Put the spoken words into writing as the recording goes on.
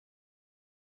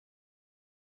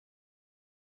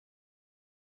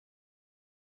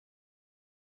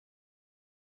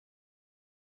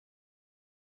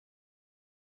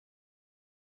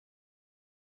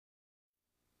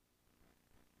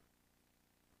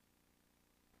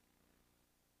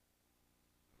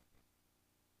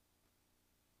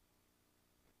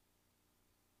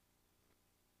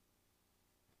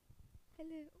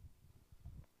Hello.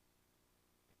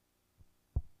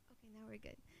 Okay, now we're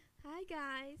good. Hi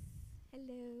guys.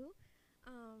 Hello.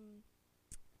 Um,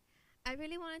 I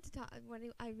really wanted to talk.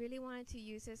 I really wanted to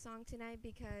use this song tonight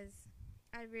because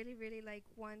I really like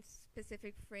one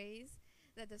specific phrase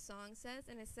that the song says,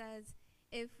 and it says,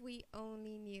 "If we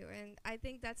only knew." And I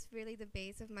think that's really the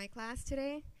base of my class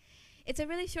today. It's a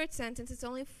really short sentence. It's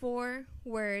only 4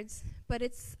 words, but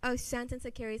it's a sentence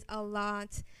that carries a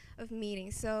lot of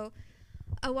meaning. So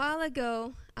a while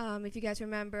ago, if you guys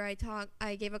remember,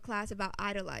 I gave a class about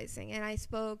idolizing, and I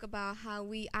spoke about how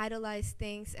we idolize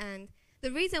things, and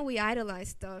the reason we idolize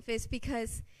stuff is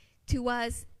because to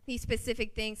us, these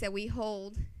specific things that we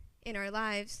hold in our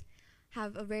lives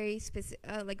have a very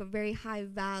like a very high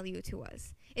value to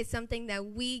us. It's something that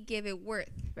we give it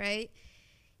worth, right?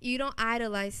 You don't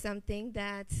idolize something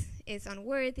that is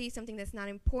unworthy, something that's not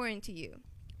important to you.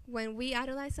 When we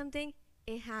idolize something,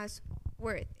 it has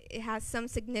worth. It has some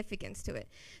significance to it.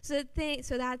 So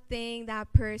that thing,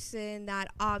 that person, that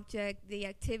object, the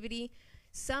activity,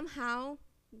 somehow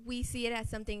we see it as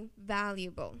something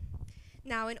valuable.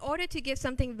 Now, in order to give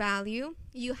something value,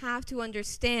 you have to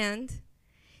understand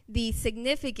the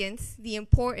significance, the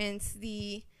importance,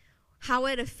 the how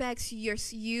it affects your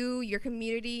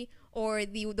community, or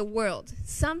the world.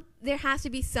 There has to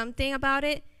be something about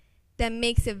it that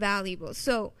makes it valuable.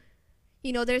 So,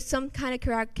 there's some kind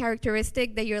of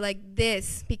characteristic that you're like,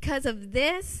 this, because of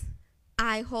this,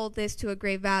 I hold this to a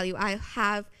great value.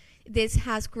 This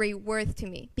has great worth to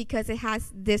me because it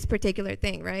has this particular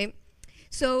thing, right?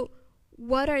 So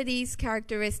what are these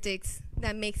characteristics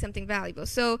that make something valuable?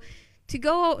 So to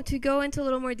go into a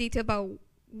little more detail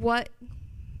about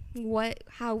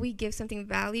how we give something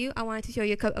value, I wanted to show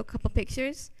you a couple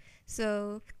pictures.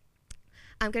 So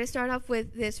I'm going to start off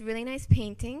with this really nice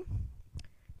painting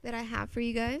that I have for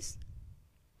you guys.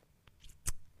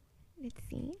 Let's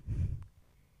see.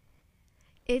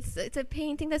 It's a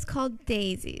painting that's called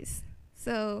Daisies.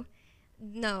 So,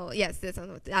 no, yes, that's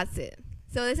it.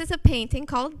 So this is a painting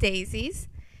called Daisies.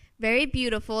 Very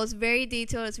beautiful. It's very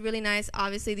detailed. It's really nice.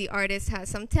 Obviously, the artist has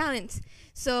some talent.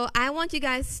 So I want you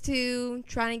guys to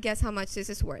try and guess how much this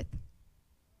is worth.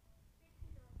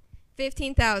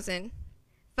 15,000.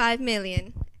 5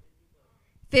 million.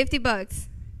 50 bucks.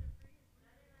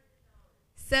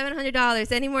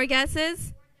 $700. Any more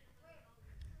guesses?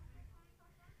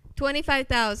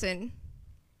 25,000.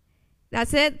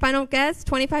 That's it? Final guess?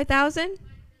 25,000?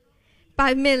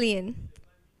 5 million.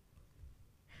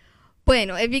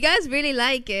 Bueno, if you guys really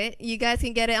like it, you guys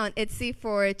can get it on Etsy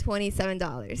for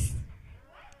 $27.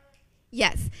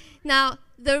 Yes. Now,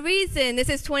 the reason this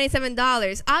is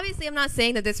 $27, obviously I'm not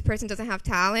saying that this person doesn't have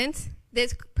talent.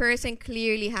 This person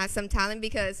clearly has some talent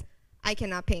because I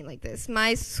cannot paint like this.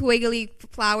 My squiggly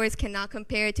flowers cannot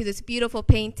compare to this beautiful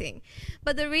painting.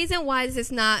 But the reason why this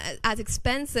is not as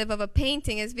expensive of a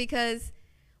painting is because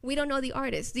we don't know the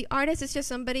artist. The artist is just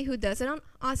somebody who does it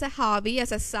as a hobby,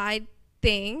 as a side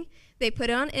thing. They put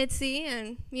it on Etsy,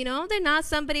 and they're not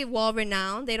somebody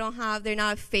well-renowned. They're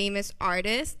not a famous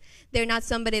artist. They're not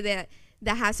somebody that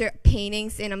has their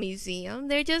paintings in a museum.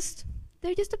 They're just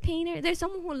a painter. They're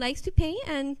someone who likes to paint,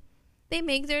 and they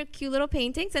make their cute little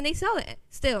paintings and they sell it.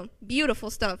 Still, beautiful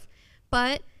stuff.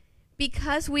 But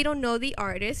because we don't know the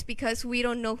artist, because we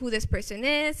don't know who this person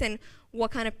is and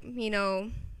what kind of,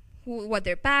 what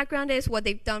their background is, what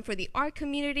they've done for the art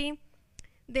community,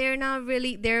 they're not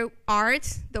really, their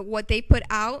art, what they put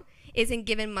out, isn't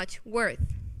given much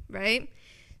worth, right?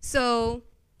 So,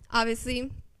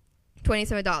 obviously,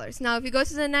 $27. Now, if you go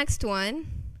to the next one,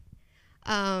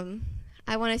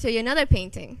 I want to show you another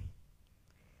painting.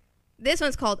 This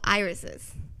one's called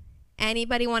Irises.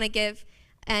 Anybody want to give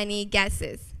any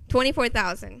guesses?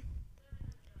 24,000.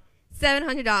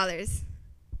 $700.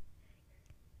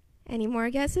 Any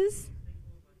more guesses?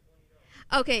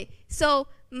 Okay, so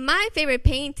my favorite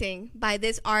painting by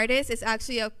this artist is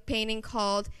actually a painting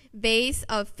called Vase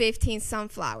of 15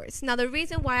 Sunflowers. Now, the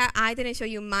reason why I didn't show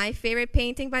you my favorite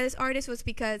painting by this artist was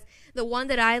because the one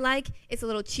that I like is a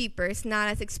little cheaper. It's not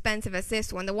as expensive as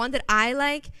this one. The one that I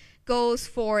like goes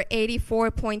for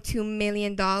 $84.2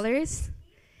 million.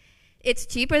 It's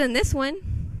cheaper than this one.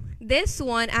 This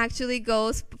one actually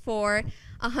goes for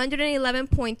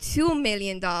 $111.2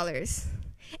 million.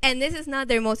 And this is not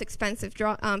their most expensive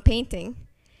painting.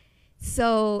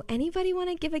 So anybody want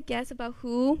to give a guess about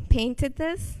who painted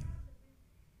this?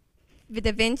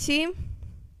 Da Vinci?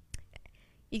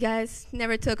 You guys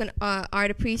never took an art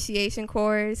appreciation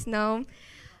course? No?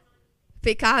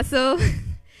 Picasso?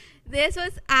 This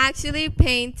was actually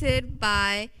painted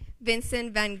by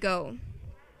Vincent van Gogh.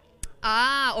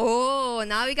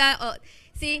 Now we got,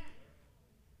 see,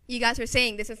 you guys were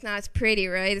saying this is not as pretty,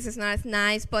 right? This is not as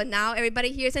nice. But now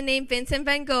everybody hears the name Vincent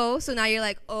van Gogh, so now you're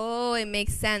like, oh, it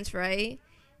makes sense, right?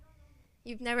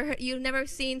 You've never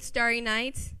seen Starry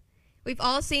Night? We've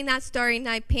all seen that Starry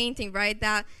Night painting, right?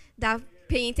 That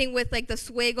painting with like the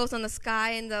squiggles on the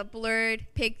sky and the blurred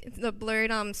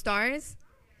stars.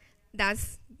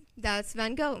 That's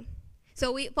Van Gogh.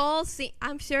 So we've all seen.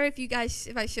 I'm sure if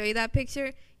I show you that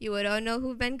picture, you would all know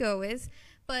who Van Gogh is.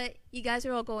 But you guys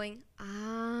are all going,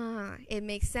 it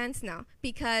makes sense now,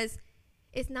 because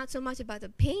it's not so much about the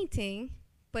painting,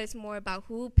 but it's more about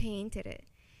who painted it.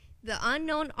 The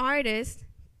unknown artist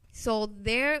sold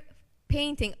their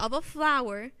painting of a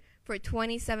flower for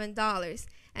 $27,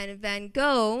 and Van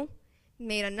Gogh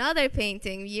made another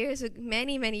painting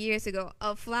many years ago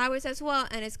of flowers as well,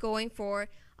 and it's going for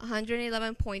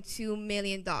 $111.2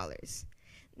 million.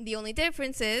 The only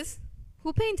difference is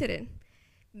who painted it.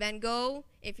 Van Gogh,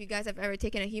 if you guys have ever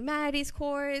taken a humanities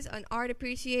course, an art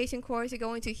appreciation course, you're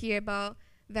going to hear about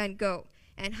Van Gogh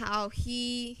and how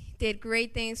he did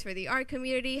great things for the art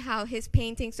community, how his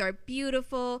paintings are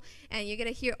beautiful, and you're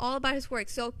going to hear all about his work.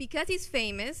 So because he's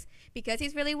famous, because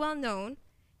he's really well known,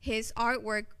 his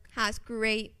artwork has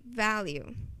great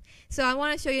value. So I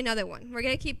want to show you another one. We're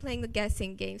going to keep playing the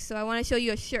guessing game. So I want to show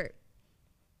you a shirt.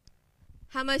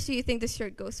 How much do you think the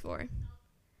shirt goes for?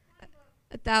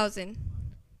 1,000.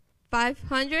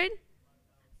 500?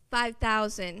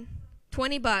 5,000.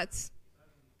 20 bucks.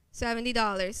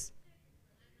 $70.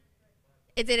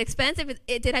 Is it expensive?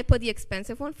 Did I put the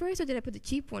expensive one first or did I put the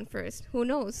cheap one first? Who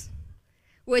knows?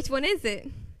 Which one is it?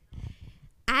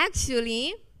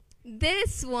 Actually,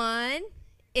 this one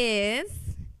is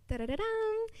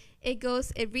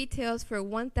it retails for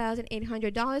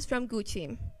 $1,800 from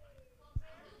Gucci.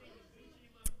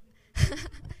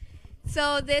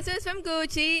 So this is from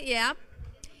Gucci. Yeah.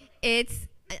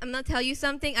 I'm going to tell you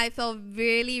something. I felt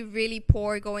really, really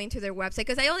poor going to their website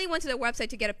because I only went to their website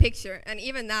to get a picture. And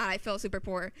even that, I felt super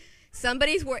poor.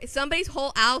 Somebody's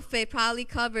whole outfit probably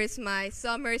covers my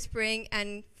summer, spring,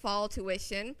 and fall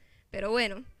tuition. Pero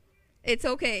bueno, it's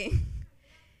okay.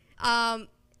 I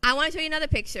want to show you another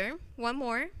picture. One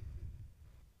more.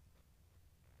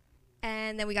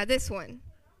 And then we got this one.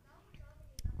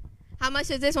 How much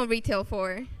does this one retail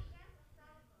for?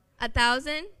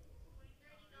 1,000?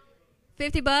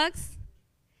 50 bucks?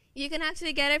 You can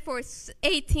actually get it for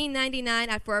 $18.99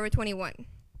 at Forever 21.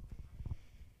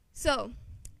 So,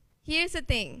 here's the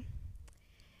thing.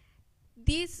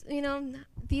 These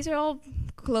are all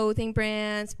clothing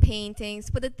brands, paintings,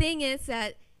 but the thing is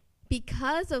that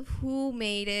because of who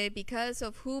made it, because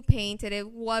of who painted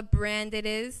it, what brand it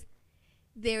is,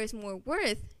 there is more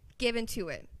worth given to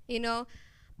it.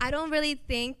 I don't really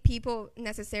think people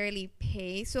necessarily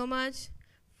pay so much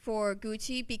for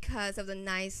Gucci because of the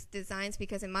nice designs,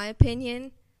 because in my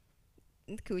opinion,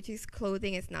 Gucci's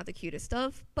clothing is not the cutest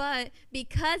stuff, but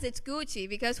because it's Gucci,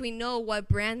 because we know what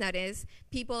brand that is,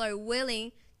 people are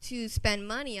willing to spend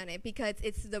money on it because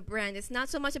it's the brand. It's not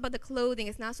so much about the clothing,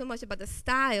 it's not so much about the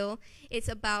style, it's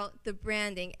about the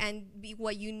branding and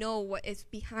what is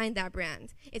behind that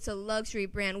brand. It's a luxury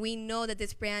brand. We know that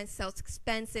this brand sells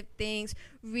expensive things,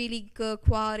 really good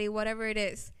quality, whatever it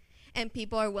is. And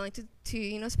people are willing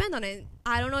to spend on it.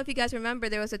 I don't know if you guys remember,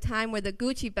 there was a time where the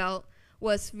Gucci belt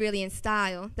was really in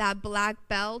style. That black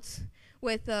belt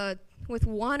with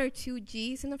 1 or 2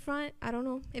 G's in the front. I don't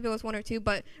know if it was 1 or 2,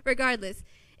 but regardless,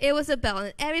 it was a belt.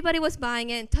 And everybody was buying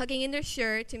it and tucking in their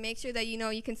shirt to make sure that,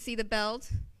 you can see the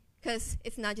belt, because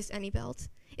it's not just any belt.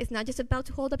 It's not just a belt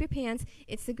to hold up your pants.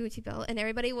 It's the Gucci belt. And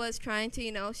everybody was trying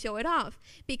to, show it off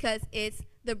because it's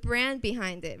the brand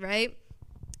behind it, right?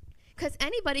 Because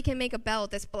anybody can make a belt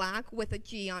that's black with a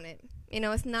G on it.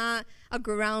 It's not a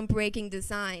groundbreaking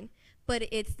design, but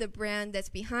it's the brand that's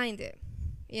behind it.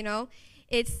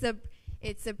 It's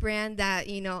the brand that,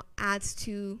 adds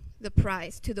to the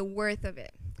price, to the worth of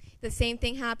it. The same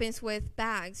thing happens with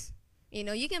bags.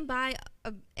 You can buy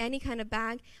any kind of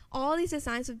bag. All these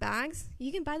designs of bags,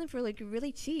 you can buy them for like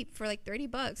really cheap, for like 30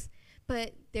 bucks,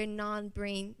 but they're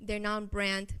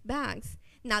non-brand bags.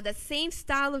 Now, the same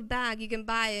style of bag, you can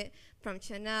buy it from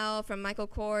Chanel, from Michael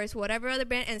Kors, whatever other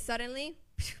brand, and suddenly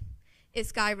it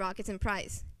skyrockets in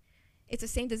price. It's the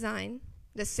same design,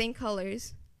 the same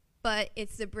colors, but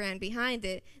it's the brand behind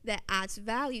it that adds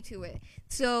value to it.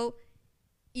 So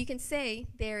you can say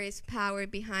there is power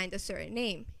behind a certain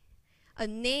name. A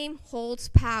name holds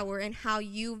power in how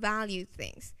you value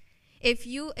things. If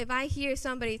I hear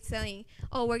somebody saying,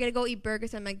 oh, we're going to go eat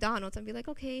burgers at McDonald's, I'll be like,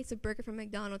 okay, it's a burger from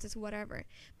McDonald's, it's whatever.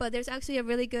 But there's actually a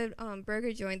really good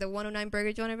burger joint, the 109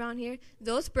 burger joint around here.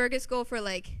 Those burgers go for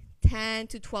like 10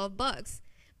 to 12 bucks.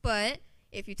 But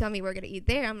if you tell me we're going to eat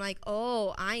there, I'm like,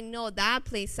 oh, I know that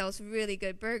place sells really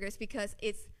good burgers because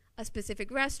it's a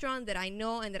specific restaurant that I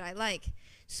know and that I like.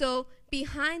 So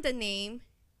behind the name,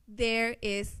 there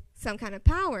is some kind of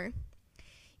power.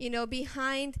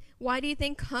 Behind, why do you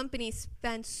think companies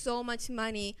spend so much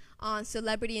money on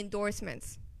celebrity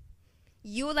endorsements?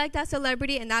 You like that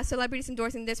celebrity and that celebrity is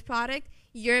endorsing this product,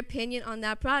 your opinion on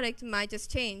that product might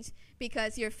just change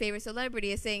because your favorite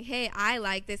celebrity is saying, hey, I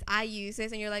like this, I use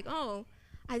this, and you're like, oh,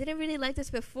 I didn't really like this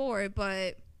before,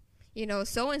 but,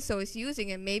 so-and-so is using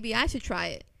it, maybe I should try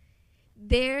it.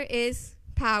 There is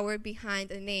power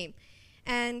behind a name.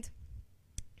 And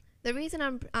the reason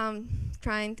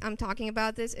I'm talking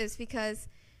about this is because,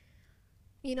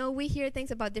 we hear things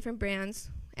about different brands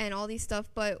and all these stuff,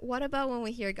 but what about when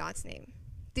we hear God's name?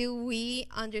 Do we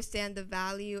understand the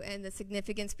value and the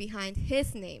significance behind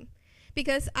his name?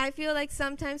 Because I feel like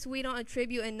sometimes we don't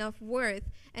attribute enough worth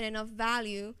and enough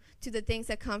value to the things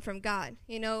that come from God.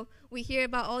 We hear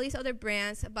about all these other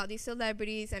brands, about these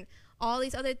celebrities and all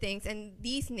these other things and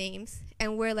these names,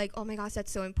 and we're like, oh my gosh,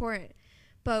 that's so important.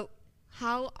 But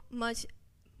how much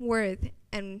worth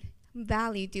and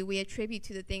value do we attribute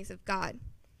to the things of God?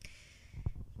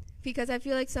 Because I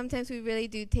feel like sometimes we really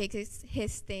do take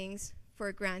his things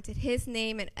for granted. His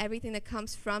name and everything that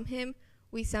comes from him,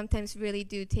 we sometimes really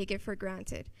do take it for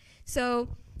granted. So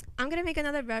I'm going to make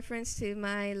another reference to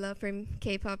my love for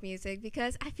K-pop music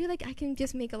because I feel like I can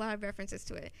just make a lot of references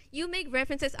to it. You make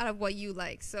references out of what you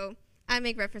like, so I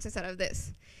make references out of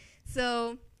this.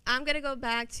 So I'm going to go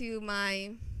back to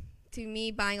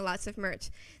me buying lots of merch.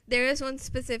 There is one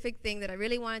specific thing that I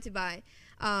really wanted to buy.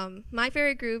 My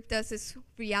favorite group does this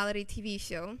reality TV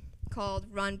show called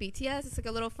Run BTS. It's like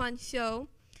a little fun show.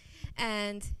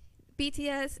 And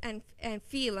BTS and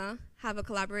Fila have a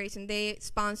collaboration. They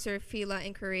sponsor Fila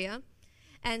in Korea.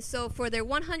 And so for their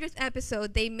 100th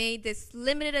episode, they made this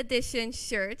limited edition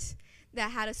shirt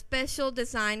that had a special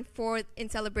design in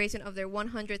celebration of their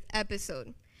 100th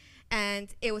episode. And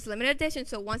it was limited edition,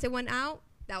 so once it went out,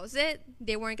 that was it.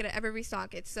 They weren't going to ever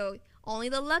restock it. So only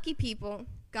the lucky people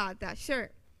got that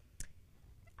shirt.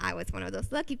 I was one of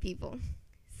those lucky people.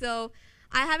 So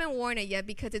I haven't worn it yet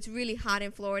because it's really hot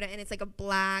in Florida and it's like a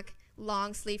black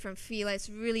long sleeve from Fila. It's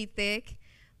really thick,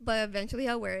 but eventually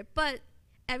I'll wear it. But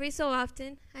every so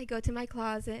often I go to my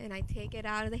closet and I take it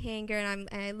out of the hanger and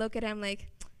I look at it. I'm like,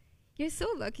 you're so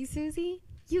lucky, Susie.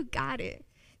 You got it.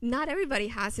 Not everybody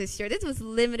has this shirt. This was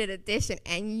limited edition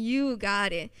and you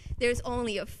got it. There's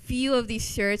only a few of these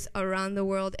shirts around the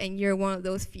world and you're one of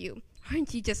those few.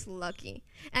 Aren't you just lucky?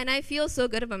 And I feel so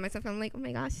good about myself. I'm like, oh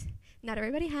my gosh, not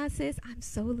everybody has this. I'm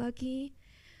so lucky.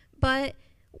 But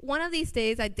one of these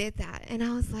days I did that and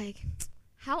I was like,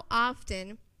 how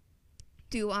often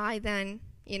do I then,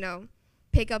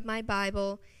 pick up my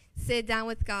Bible, sit down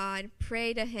with God,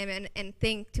 pray to him and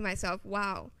think to myself,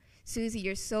 wow, Susie,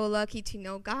 you're so lucky to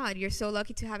know God. You're so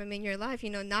lucky to have him in your life.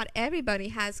 Not everybody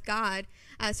has God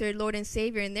as their Lord and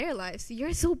Savior in their lives. So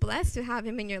you're so blessed to have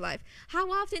him in your life. How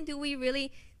often do we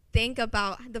really think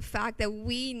about the fact that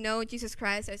we know Jesus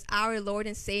Christ as our Lord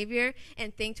and Savior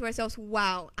and think to ourselves,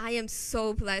 wow, I am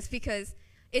so blessed? Because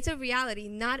it's a reality.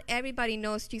 Not everybody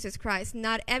knows Jesus Christ.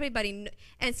 Not everybody,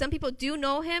 and some people do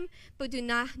know him, but do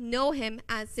not know him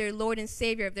as their Lord and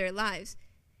Savior of their lives.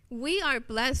 We are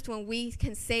blessed when we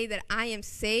can say that I am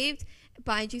saved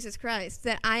by Jesus Christ,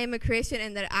 that I am a Christian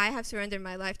and that I have surrendered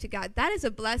my life to God. That is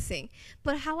a blessing.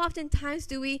 But how often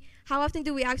do we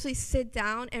actually sit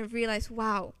down and realize,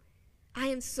 wow, I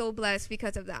am so blessed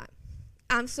because of that.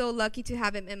 I'm so lucky to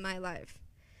have him in my life.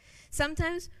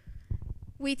 Sometimes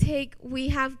we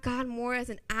have God more as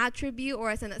an attribute or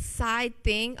as an aside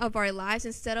thing of our lives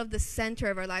instead of the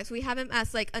center of our lives. We have him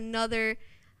as like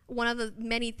one of the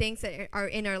many things that are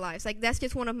in our lives. Like that's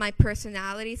just one of my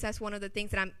personalities. That's one of the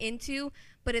things that I'm into,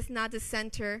 but it's not the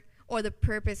center or the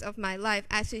purpose of my life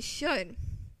as it should.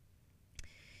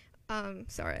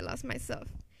 Sorry, I lost myself.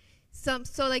 So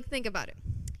like think about it.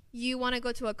 You want to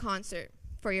go to a concert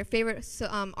for your favorite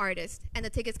artist and the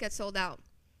tickets get sold out.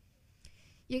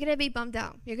 You're going to be bummed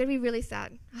out. You're going to be really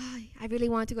sad. Oh, I really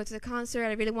wanted to go to the concert.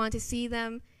 I really wanted to see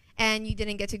them. And you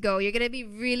didn't get to go. You're going to be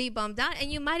really bummed out. And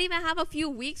you might even have a few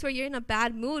weeks where you're in a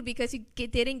bad mood because you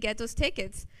didn't get those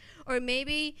tickets. Or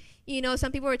maybe,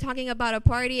 some people were talking about a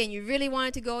party and you really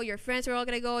wanted to go. Your friends are all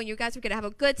going to go and you guys are going to have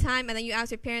a good time. And then you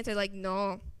ask your parents, they're like,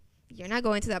 no, you're not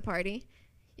going to that party.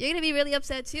 You're going to be really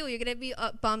upset too. You're going to be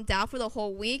bummed out for the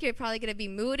whole week. You're probably going to be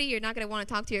moody. You're not going to want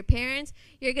to talk to your parents.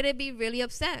 You're going to be really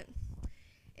upset.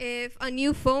 If a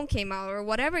new phone came out or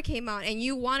whatever came out and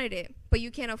you wanted it, but you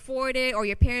can't afford it or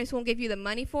your parents won't give you the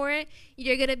money for it,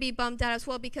 you're going to be bummed out as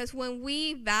well, because when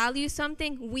we value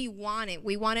something, we want it.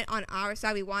 We want it on our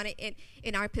side. We want it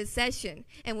in our possession.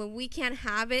 And when we can't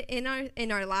have it in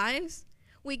our lives,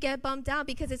 we get bummed out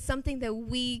because it's something that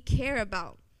we care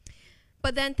about.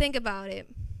 But then think about it.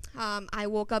 I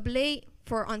woke up late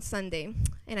on Sunday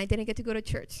and I didn't get to go to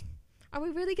church. Are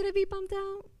we really going to be bummed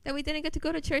out that we didn't get to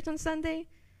go to church on Sunday?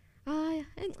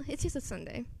 It's just a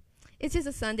Sunday. It's just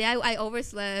a Sunday. I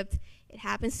overslept. It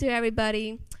happens to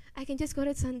everybody. I can just go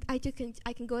to I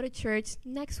can go to church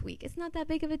next week. It's not that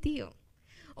big of a deal.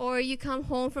 Or you come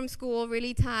home from school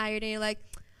really tired and you're like,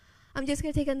 I'm just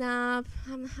gonna take a nap.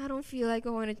 I don't feel like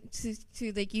going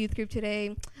to the youth group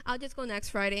today. I'll just go next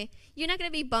Friday. You're not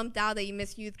gonna be bummed out that you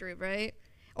missed youth group, right?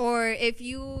 Or if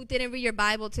you didn't read your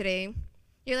Bible today,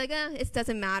 you're like, it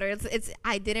doesn't matter. It's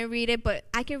I didn't read it, but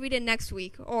I can read it next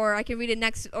week, or I can read it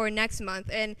next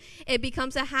month, and it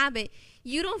becomes a habit.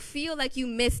 You don't feel like you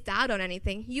missed out on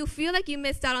anything. You feel like you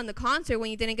missed out on the concert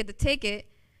when you didn't get the ticket,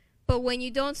 but when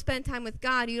you don't spend time with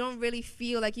God, you don't really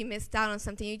feel like you missed out on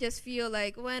something. You just feel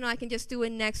like, well, no, I can just do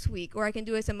it next week, or I can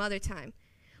do it some other time.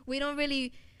 We don't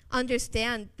really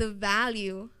understand the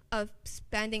value of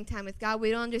spending time with God.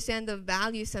 We don't understand the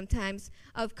value sometimes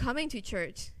of coming to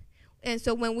church. And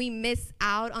so when we miss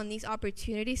out on these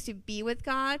opportunities to be with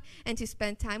God and to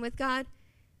spend time with God,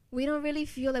 we don't really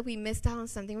feel like we missed out on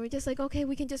something. We're just like, okay,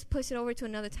 we can just push it over to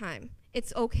another time.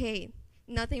 It's okay.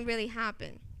 Nothing really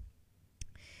happened.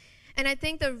 And I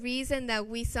think the reason that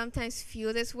we sometimes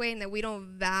feel this way and that we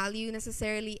don't value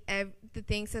necessarily the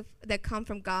things that come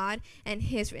from God and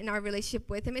in our relationship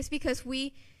with Him is because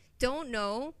we don't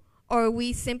know, or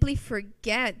we simply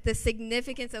forget the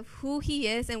significance of who He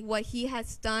is and what He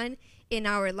has done in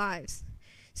our lives.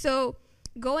 So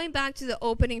going back to the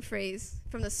opening phrase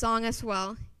from the song as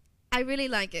well, I really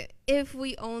like it. If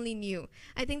we only knew.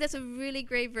 I think that's a really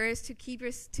great verse to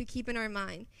keep in our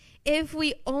mind. If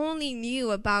we only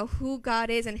knew about who God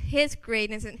is and His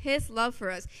greatness and His love for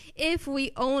us, if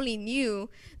we only knew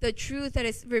the truth that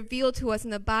is revealed to us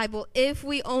in the Bible, if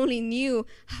we only knew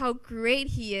how great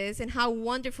He is and how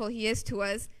wonderful He is to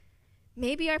us,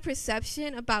 maybe our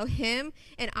perception about Him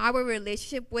and our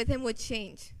relationship with Him would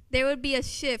change. There would be a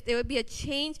shift. There would be a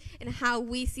change in how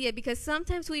we see it, because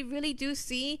sometimes we really do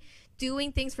see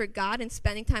doing things for God and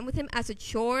spending time with Him as a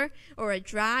chore or a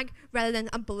drag rather than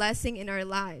a blessing in our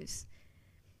lives.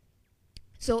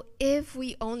 So if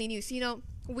we only knew. So,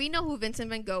 we know who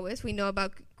Vincent van Gogh is. We know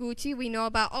about Gucci. We know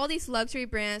about all these luxury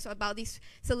brands, about these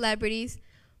celebrities.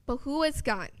 But who is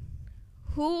God?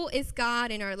 Who is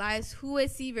God in our lives? Who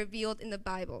is He revealed in the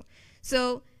Bible?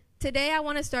 So today I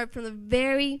want to start from the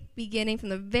very beginning, from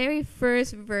the very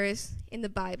first verse in the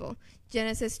Bible,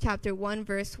 Genesis chapter 1,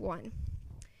 verse 1.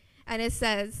 And it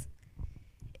says,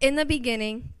 in the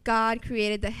beginning, God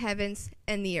created the heavens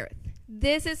and the earth.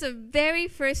 This is the very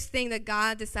first thing that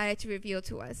God decided to reveal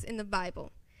to us in the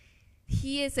Bible.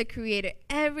 He is a creator.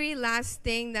 Every last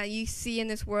thing that you see in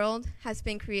this world has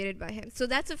been created by Him. So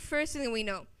that's the first thing that we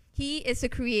know. He is the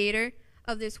creator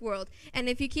of this world. And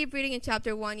if you keep reading in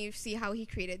chapter 1, you see how He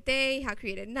created day, how He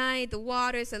created night, the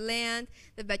waters, the land,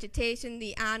 the vegetation,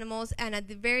 the animals. And at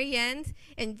the very end,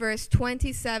 in verse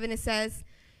 27, it says,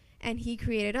 and He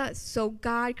created us. So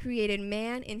God created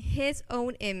man in His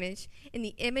own image. In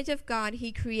the image of God,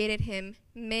 He created him.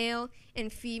 Male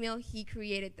and female, He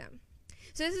created them.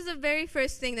 So this is the very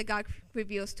first thing that God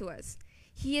reveals to us.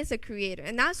 He is a creator.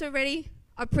 And that's already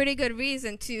a pretty good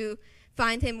reason to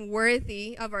find Him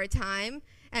worthy of our time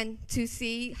and to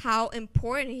see how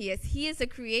important He is. He is the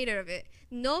creator of it.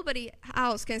 Nobody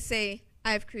else can say,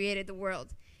 I've created the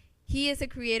world. He is the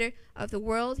creator of the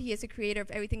world. He is the creator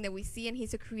of everything that we see, and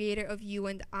He's the creator of you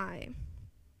and I.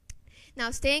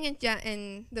 Now, staying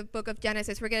in the book of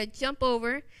Genesis, we're going to jump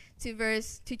over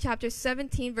to chapter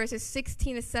 17, verses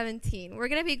 16 to 17. We're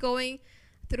going to be going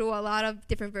through a lot of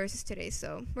different verses today,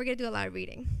 so we're going to do a lot of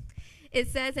reading. It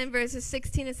says in verses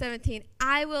 16 to 17,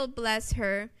 I will bless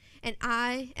her,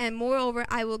 and moreover,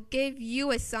 I will give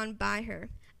you a son by her.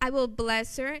 I will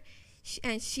bless her,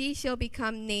 and she shall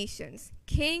become nations.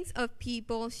 Kings of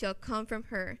people shall come from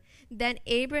her. Then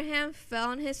Abraham fell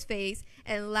on his face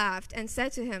and laughed and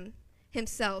said to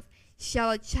himself,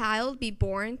 shall a child be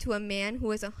born to a man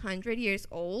who is 100 years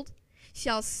old?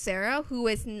 Shall Sarah, who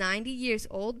is 90 years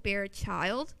old, bear a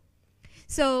child?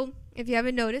 So, if you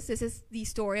haven't noticed, this is the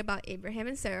story about Abraham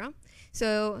and Sarah.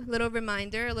 So, little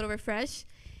reminder, a little refresh.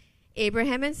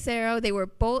 Abraham and Sarah, they were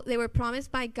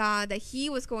promised by God that he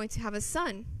was going to have a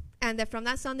son. and that from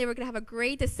that son they were going to have a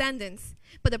great descendants.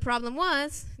 But the problem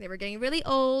was they were getting really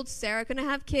old. Sarah couldn't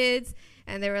have kids,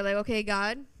 and they were like, okay,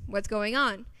 God, what's going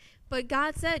on? But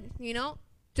God said,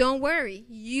 don't worry.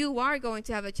 You are going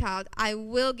to have a child. I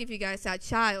will give you guys that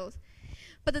child.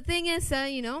 But the thing is,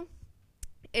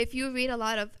 if you read a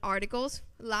lot of articles,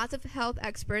 lots of health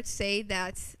experts say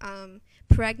that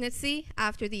pregnancy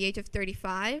after the age of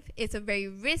 35 is a very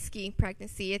risky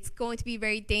pregnancy. It's going to be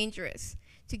very dangerous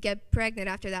to get pregnant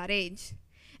after that age.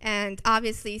 And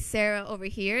obviously, Sarah over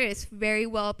here is very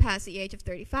well past the age of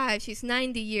 35. She's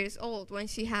 90 years old when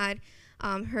she had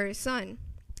her son.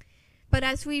 But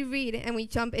as we read and we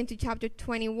jump into chapter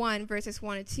 21, verses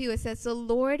 1 and 2, it says, the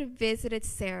Lord visited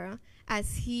Sarah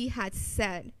as he had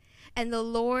said, and the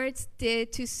Lord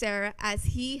did to Sarah as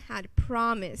he had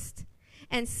promised.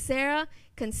 And Sarah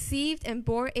conceived and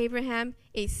bore Abraham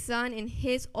a son in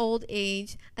his old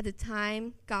age at the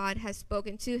time God had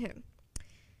spoken to him.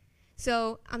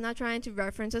 So I'm not trying to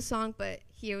reference a song, but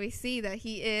here we see that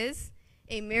he is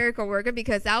a miracle worker,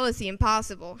 because that was the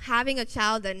impossible. Having a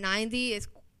child at 90 is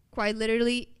quite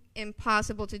literally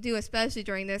impossible to do, especially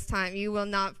during this time. You will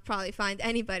not probably find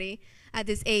anybody at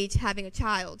this age having a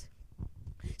child.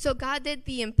 So God did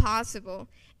the impossible,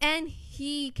 and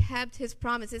he kept his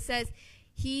promise. It says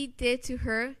he did to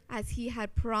her as he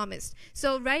had promised.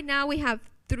 So right now we have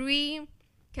three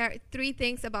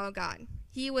things about God.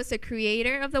 He was the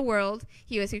creator of the world.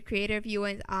 He was the creator of you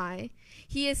and I.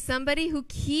 He is somebody who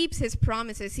keeps his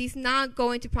promises. He's not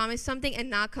going to promise something and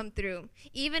not come through.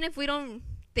 Even if we don't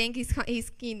think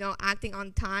he's acting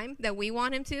on time that we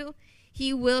want him to,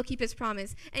 he will keep his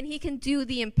promise. And he can do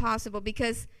the impossible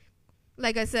because,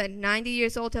 like I said, 90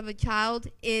 years old to have a child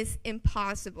is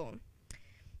impossible.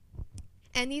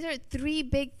 And these are three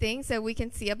big things that we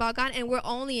can see about God. And we're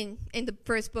only in the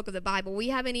first book of the Bible. We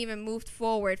haven't even moved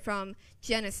forward from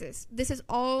Genesis. This is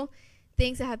all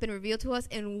things that have been revealed to us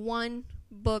in one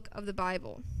book of the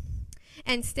Bible.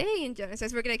 And staying in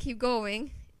Genesis, we're going to keep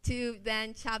going to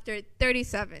then chapter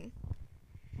 37.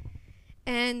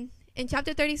 And in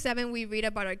chapter 37, we read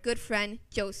about our good friend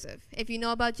Joseph. If you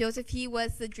know about Joseph, he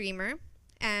was the dreamer.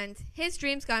 And his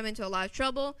dreams got him into a lot of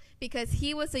trouble because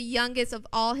he was the youngest of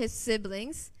all his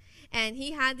siblings. And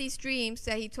he had these dreams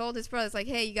that he told his brothers, like,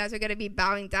 hey, you guys are going to be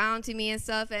bowing down to me and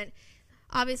stuff. And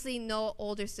obviously no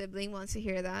older sibling wants to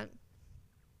hear that.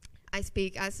 I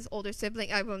speak as his older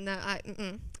sibling. I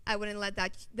wouldn't let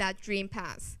that dream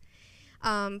pass.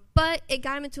 But it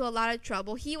got him into a lot of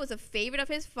trouble. He was a favorite of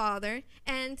his father,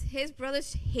 and his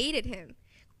brothers hated him,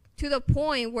 to the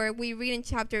point where we read in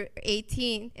chapter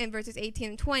 18, in verses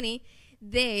 18 and 20,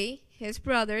 they, his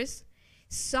brothers,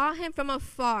 saw him from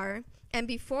afar, and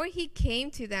before he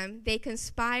came to them, they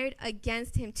conspired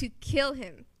against him to kill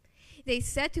him. They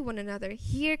said to one another,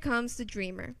 here comes the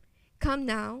dreamer. Come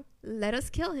now, let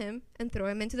us kill him and throw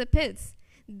him into the pits.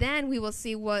 Then we will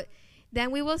say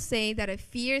that a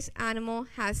fierce animal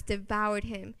has devoured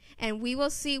him, and we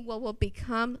will see what will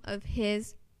become of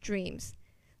his dreams.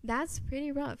 That's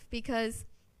pretty rough because,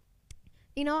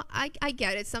 I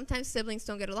get it. Sometimes siblings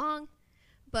don't get along,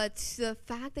 but the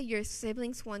fact that your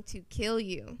siblings want to kill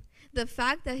you, the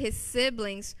fact that his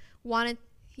siblings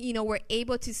were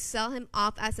able to sell him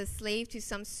off as a slave to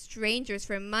some strangers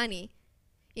for money,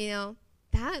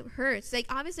 that hurts. Like,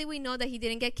 obviously we know that he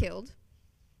didn't get killed,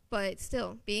 but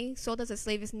still, being sold as a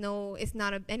slave is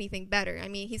not anything better. I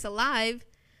mean, he's alive,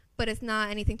 but it's not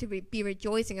anything to be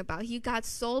rejoicing about. He got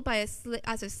sold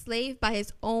as a slave by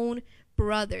his own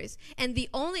brothers. And the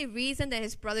only reason that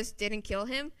his brothers didn't kill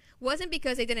him wasn't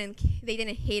because they didn't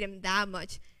hate him that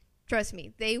much. Trust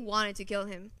me, they wanted to kill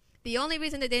him. The only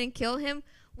reason they didn't kill him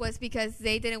was because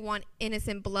they didn't want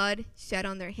innocent blood shed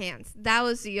on their hands. That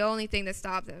was the only thing that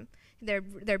stopped them.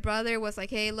 Their brother was like,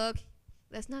 hey, look,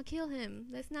 let's not kill him.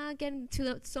 Let's not get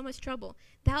into so much trouble.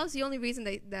 That was the only reason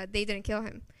that they didn't kill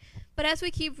him. But as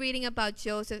we keep reading about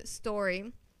Joseph's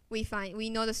story, we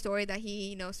know the story that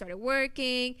he started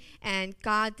working, and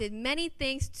God did many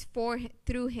things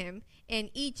through him in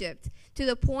Egypt, to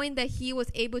the point that he was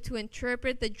able to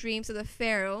interpret the dreams of the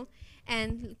Pharaoh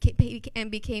and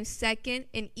became second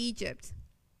in Egypt.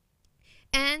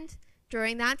 And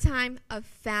during that time, a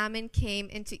famine came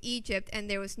into Egypt, and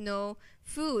there was no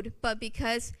food. But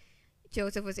because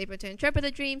Joseph was able to interpret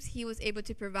the dreams, he was able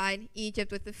to provide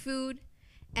Egypt with the food,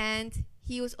 and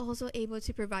he was also able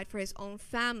to provide for his own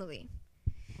family.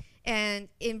 And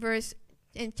in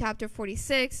chapter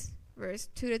 46, verse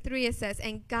 2 to 3, it says,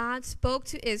 "And God spoke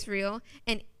to Israel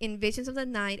and in visions of the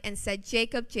night and said,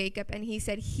 'Jacob, Jacob.' And he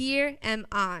said, 'Here am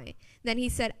I.' Then he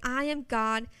said, 'I am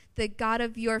God, the God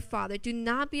of your father. Do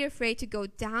not be afraid to go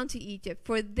down to Egypt,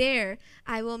 for there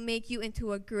I will make you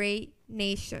into a great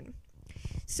nation.'"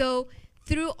 So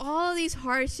through all these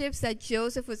hardships that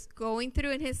Joseph was going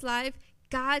through in his life,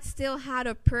 God still had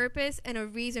a purpose and a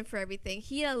reason for everything.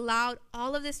 He allowed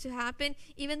all of this to happen,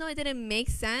 even though it didn't make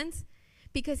sense,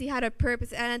 because he had a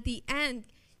purpose. And at the end,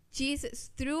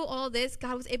 Jesus, through all this,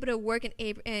 God was able to work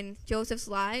in Joseph's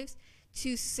lives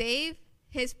to save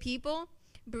his people,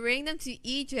 bring them to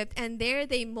Egypt, and there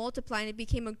they multiplied and it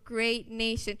became a great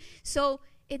nation. So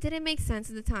it didn't make sense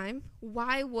at the time.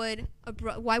 Why would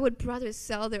brothers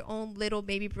sell their own little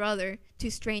baby brother to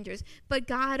strangers? But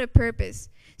God had a purpose.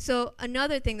 So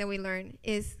another thing that we learn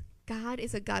is God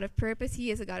is a God of purpose.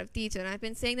 He is a God of detail. And I've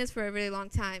been saying this for a really long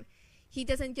time. He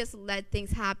doesn't just let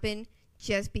things happen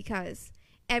just because.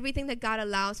 Everything that God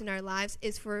allows in our lives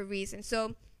is for a reason.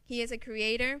 So he is a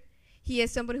creator. He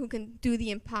is somebody who can do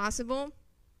the impossible.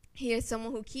 He is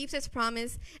someone who keeps his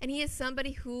promise. And he is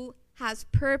somebody who has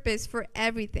purpose for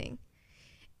everything.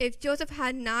 If Joseph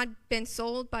had not been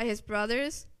sold by his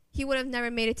brothers, he would have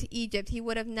never made it to Egypt. He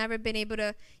would have never been able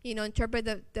to, interpret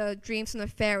the dreams from the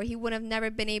Pharaoh. He would have never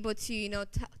been able to,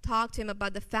 talk to him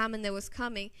about the famine that was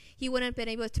coming. He wouldn't have been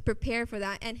able to prepare for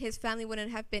that, and his family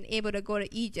wouldn't have been able to go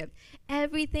to Egypt.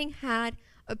 Everything had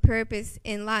a purpose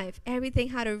in life. Everything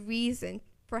had a reason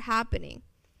for happening.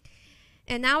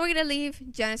 And now we're going to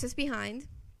leave Genesis behind,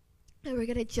 and we're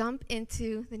going to jump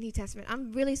into the New Testament.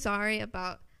 I'm really sorry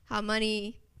about how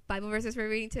many Bible verses we're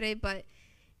reading today, but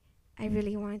I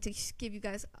really wanted to give you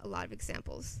guys a lot of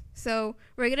examples. So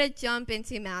we're going to jump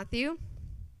into Matthew.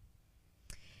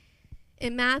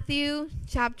 In Matthew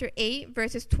chapter 8,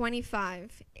 verses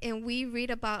 25, and we read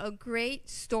about a great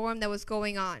storm that was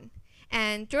going on.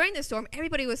 And during the storm,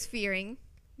 everybody was fearing,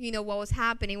 what was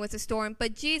happening was a storm,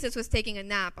 but Jesus was taking a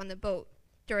nap on the boat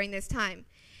during this time.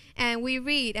 And we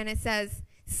read, and it says,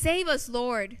 "Save us,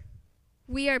 Lord,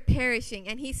 we are perishing."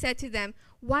 And he said to them,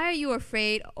 "Why are you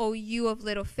afraid, O you of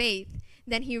little faith?"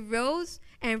 Then he rose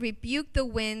and rebuked the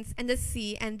winds and the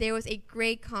sea, and there was a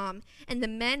great calm. And the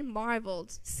men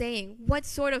marveled, saying, "What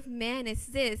sort of man is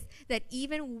this, that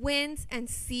even winds and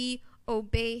sea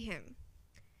obey him?"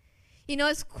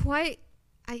 It's quite,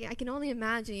 I can only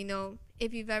imagine,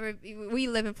 if you've ever, we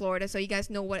live in Florida, so you guys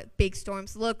know what big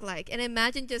storms look like. And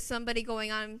imagine just somebody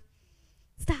going on,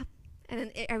 "Stop," and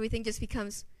then everything just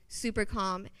becomes super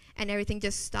calm, and everything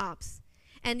just stops.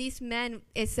 And these men,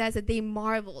 it says that they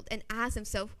marveled and asked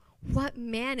themselves, "What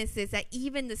man is this, that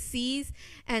even the seas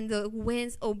and the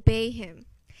winds obey him?"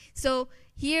 So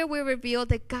here we're revealed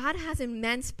that God has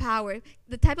immense power,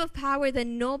 the type of power that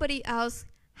nobody else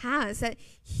has, that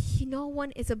no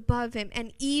one is above him,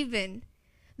 and even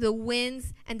the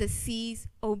winds and the seas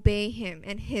obey him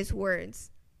and his words.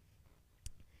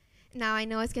 Now, I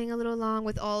know it's getting a little long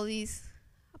with all these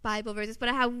Bible verses, but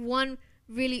I have one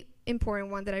really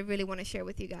important one that I really want to share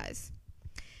with you guys.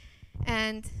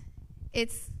 And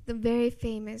it's the very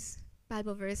famous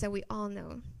Bible verse that we all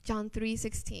know, John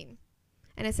 3:16.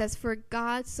 And it says, "For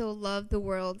God so loved the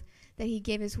world that he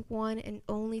gave his one and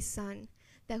only Son,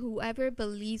 that whoever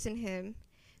believes in him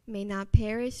may not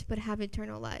perish but have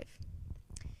eternal life."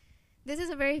 This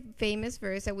is a very famous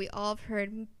verse that we all have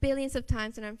heard billions of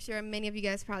times, and I'm sure many of you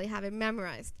guys probably have it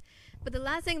memorized. But the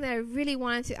last thing that I really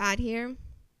wanted to add here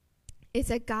is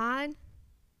that God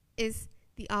is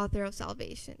the author of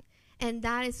salvation. And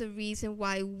that is the reason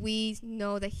why we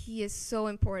know that he is so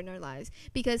important in our lives,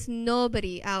 because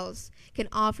nobody else can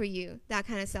offer you that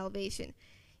kind of salvation.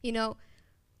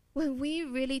 When we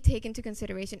really take into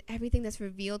consideration everything that's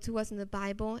revealed to us in the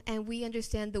Bible, and we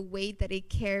understand the weight that it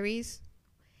carries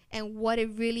and what it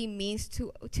really means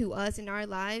to us in our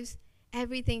lives,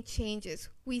 everything changes.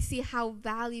 We see how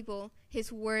valuable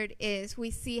his word is.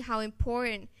 We see how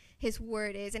important his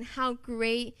word is and how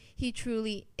great he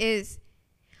truly is.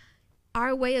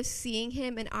 Our way of seeing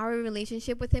him and our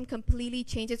relationship with him completely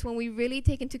changes when we really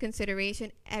take into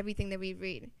consideration everything that we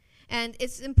read. And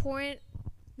it's important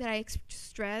that I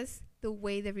stress the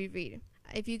way that we read.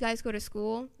 If you guys go to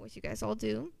school, which you guys all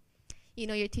do,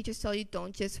 your teachers tell you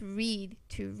don't just read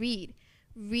to read.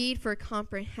 Read for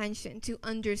comprehension, to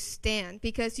understand,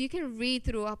 because you can read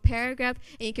through a paragraph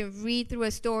and you can read through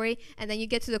a story, and then you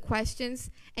get to the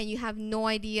questions and you have no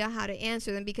idea how to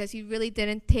answer them because you really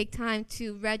didn't take time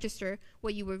to register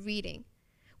what you were reading.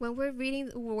 When we're reading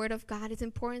the Word of God, it's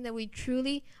important that we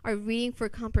truly are reading for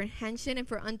comprehension and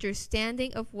for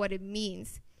understanding of what it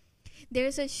means.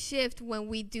 There's a shift when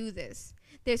we do this.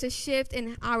 There's a shift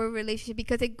in our relationship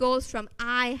because it goes from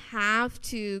I have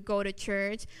to go to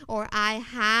church or I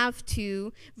have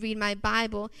to read my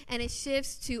Bible, and it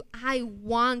shifts to I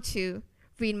want to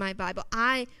read my Bible.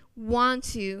 I want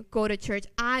to go to church.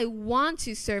 I want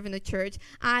to serve in the church.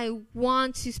 I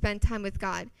want to spend time with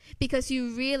God, because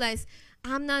you realize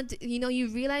you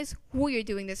realize who you're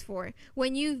doing this for.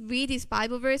 When you read these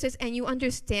Bible verses and you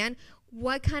understand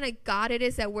what kind of God it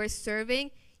is that we're serving,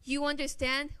 you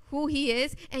understand who he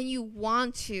is and you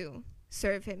want to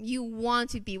serve him. You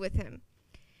want to be with him.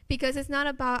 Because it's not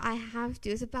about I have to,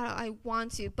 it's about I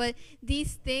want to. But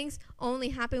these things only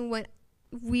happen when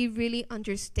we really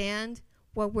understand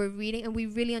what we're reading and we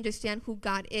really understand who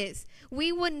God is.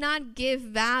 We would not give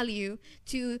value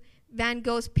to Van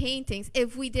Gogh's paintings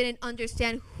if we didn't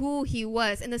understand who he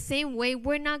was. In the same way,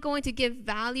 we're not going to give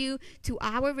value to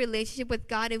our relationship with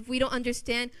God if we don't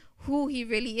understand who he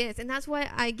really is. And that's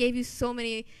why I gave you so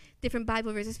many different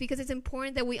Bible verses, because it's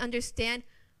important that we understand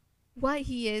what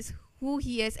he is, who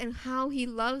he is, and how he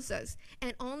loves us.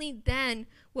 And only then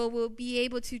will we'll be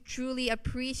able to truly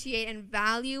appreciate and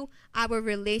value our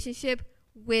relationship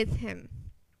with him.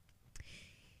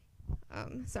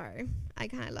 Sorry, I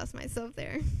kind of lost myself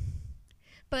there.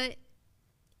 But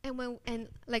and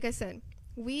like I said,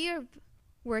 we are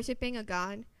worshiping a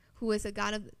God who is a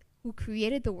God who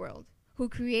created the world, who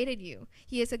created you.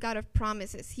 He is a God of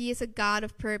promises. He is a God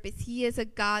of purpose. He is a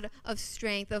God of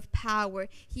strength, of power.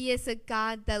 He is a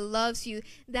God that loves you,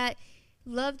 that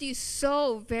loved you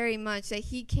so very much that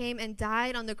he came and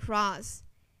died on the cross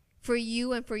for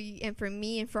you and for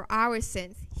me and for our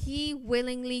sins. He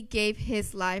willingly gave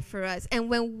his life for us. And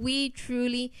when we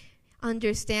truly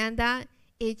understand that,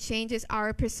 it changes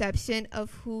our perception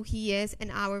of who he is and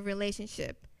our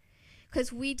relationship.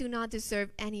 Because we do not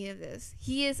deserve any of this.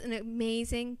 He is an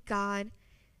amazing God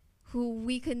who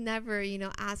we could never,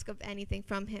 ask of anything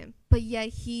from him. But yet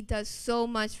he does so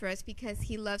much for us because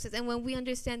he loves us. And when we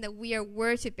understand that we are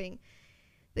worshiping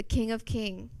the King of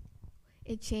Kings,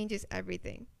 it changes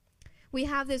everything. We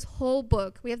have this whole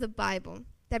book, we have the Bible,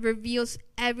 that reveals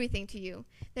everything to you,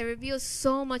 that reveals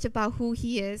so much about who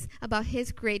he is, about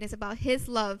his greatness, about his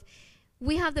love.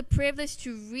 We have the privilege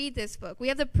to read this book. We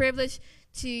have the privilege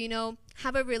to,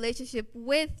 have a relationship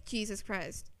with Jesus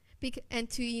Christ and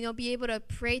to, be able to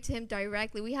pray to him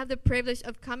directly. We have the privilege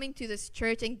of coming to this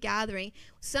church and gathering,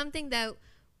 something that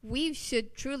we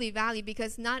should truly value,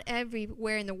 because not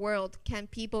everywhere in the world can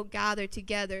people gather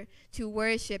together to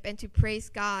worship and to praise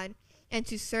God and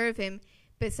to serve him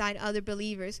beside other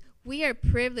believers. We are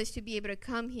privileged to be able to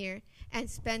come here and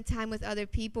spend time with other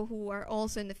people who are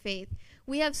also in the faith.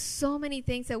 We have so many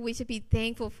things that we should be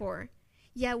thankful for.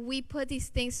 Yet we put these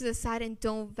things to the side and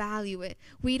don't value it.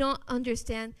 We don't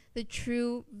understand the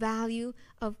true value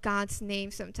of God's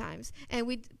name sometimes. And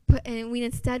we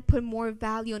instead put more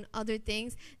value on other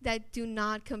things that do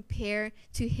not compare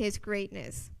to his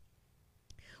greatness.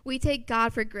 We take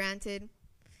God for granted.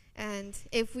 And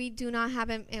if we do not have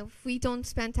him, if we don't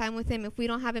spend time with him, if we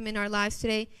don't have him in our lives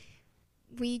today,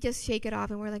 we just shake it off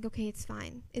and we're like, okay, it's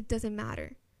fine. It doesn't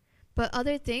matter. But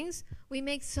other things, we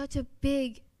make such a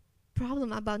big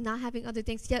problem about not having other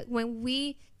things. Yet when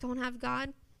we don't have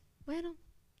God, well,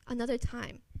 another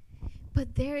time.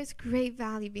 But there is great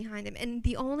value behind him. And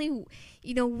the only,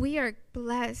 we are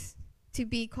blessed to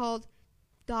be called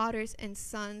daughters and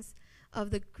sons of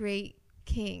the great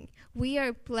King. We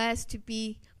are blessed to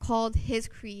be called his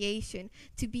creation,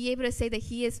 to be able to say that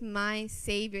he is my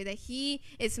Savior, that he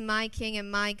is my King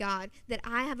and my God, that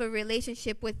I have a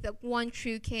relationship with the one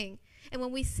true King. And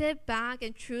when we sit back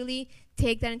and truly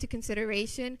take that into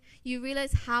consideration, you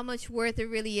realize how much worth there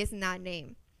really is in that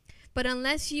name. But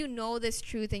unless you know this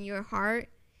truth in your heart,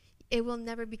 it will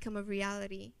never become a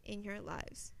reality in your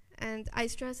lives. And I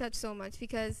stress that so much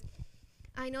because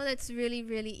I know that's really,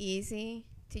 really easy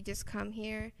to just come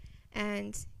here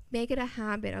and make it a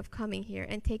habit of coming here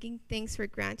and taking things for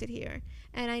granted here.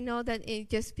 And I know that it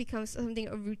just becomes something,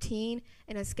 a routine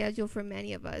and a schedule for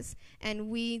many of us. And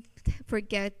we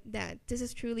forget that this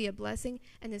is truly a blessing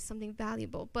and it's something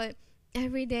valuable. But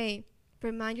every day,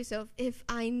 remind yourself, if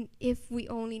we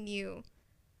only knew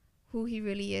who he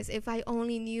really is, if I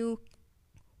only knew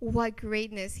what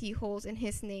greatness he holds in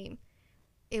his name,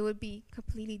 it would be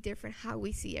completely different how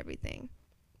we see everything.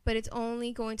 But it's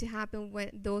only going to happen when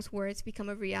those words become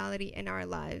a reality in our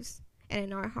lives and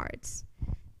in our hearts.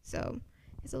 So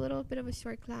it's a little bit of a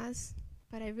short class,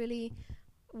 but I really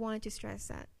wanted to stress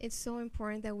that. It's so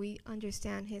important that we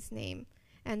understand his name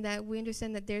and that we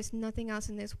understand that there's nothing else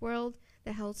in this world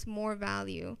that holds more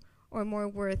value or more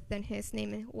worth than his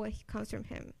name and what comes from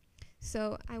him.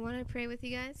 So I want to pray with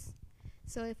you guys.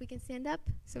 So if we can stand up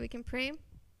so we can pray.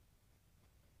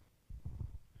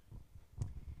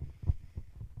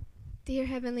 Dear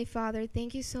Heavenly Father,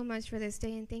 thank you so much for this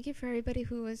day, and thank you for everybody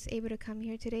who was able to come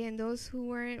here today, and those who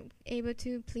weren't able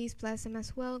to, please bless them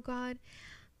as well, God.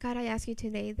 God, I ask you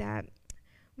today that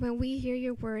when we hear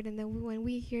your word and then when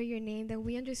we hear your name, that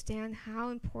we understand how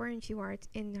important you are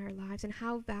in our lives and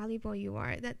how valuable you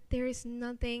are, that there is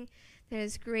nothing that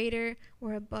is greater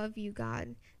or above you,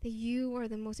 God, that you are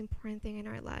the most important thing in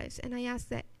our lives. And I ask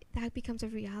that that becomes a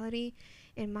reality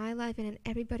in my life and in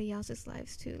everybody else's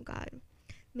lives too, God.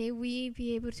 May we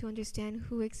be able to understand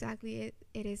who exactly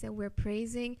it is that we're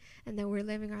praising and that we're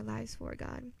living our lives for,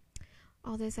 God.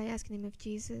 All this I ask in the name of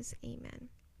Jesus. Amen.